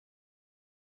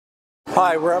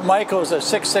Hi, we're at Michael's at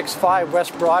 665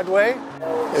 West Broadway.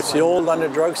 It's the old London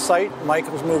drug site.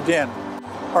 Michael's moved in.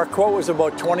 Our quote was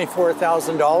about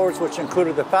 $24,000, which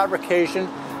included the fabrication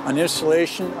and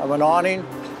installation of an awning,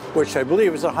 which I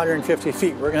believe is 150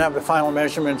 feet. We're going to have the final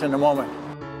measurement in a moment.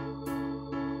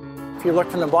 If you look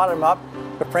from the bottom up,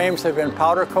 the frames have been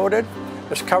powder coated.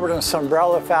 It's covered in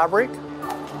Sunbrella fabric.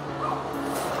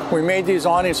 We made these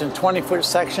awnings in 20-foot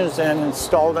sections and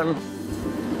installed them.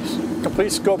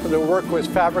 Complete scope of the work was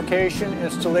fabrication,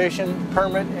 installation,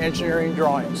 permit, engineering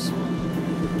drawings.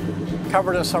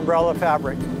 Covered in Sunbrella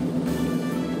fabric.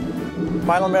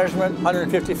 Final measurement,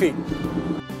 150 feet.